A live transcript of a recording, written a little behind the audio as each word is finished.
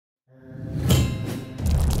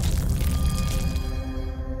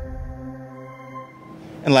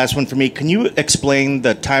And last one for me. Can you explain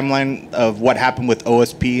the timeline of what happened with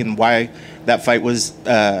OSP and why that fight was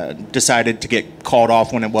decided to get called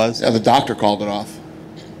off when it was? Yeah, the doctor called it off.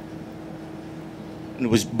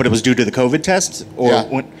 But it was due to the COVID test? Or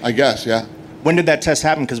Yeah, I guess, yeah. When did that test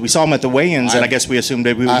happen? Because we saw him at the weigh-ins, and I guess we assumed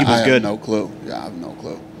he was good. I have no clue. Yeah, I have no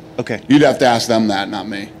clue. Okay. You'd have to ask them that, not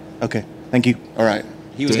me. Okay. Thank you. All right.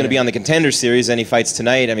 He was going to be on the Contender Series, and he fights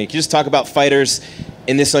tonight. I mean, can you just talk about fighters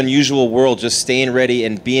in this unusual world just staying ready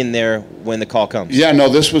and being there when the call comes? Yeah, no,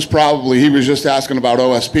 this was probably, he was just asking about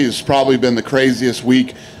OSP. This has probably been the craziest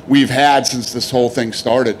week we've had since this whole thing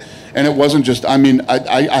started. And it wasn't just, I mean,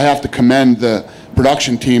 I have to commend the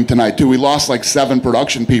production team tonight, too. We lost like 7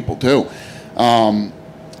 production people, too.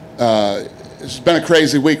 It's been a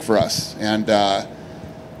crazy week for us. And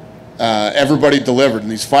everybody delivered,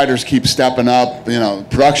 and these fighters keep stepping up. You know,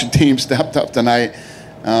 production team stepped up tonight.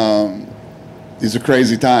 These are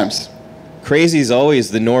crazy times. Crazy is always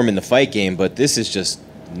the norm in the fight game, but this is just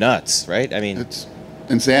nuts, right? I mean, it's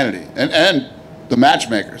insanity. And the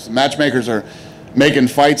matchmakers. The matchmakers are making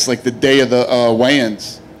fights like the day of the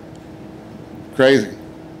weigh-ins. Crazy.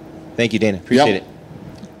 Thank you, Dana. Appreciate it.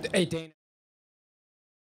 Hey, Dana.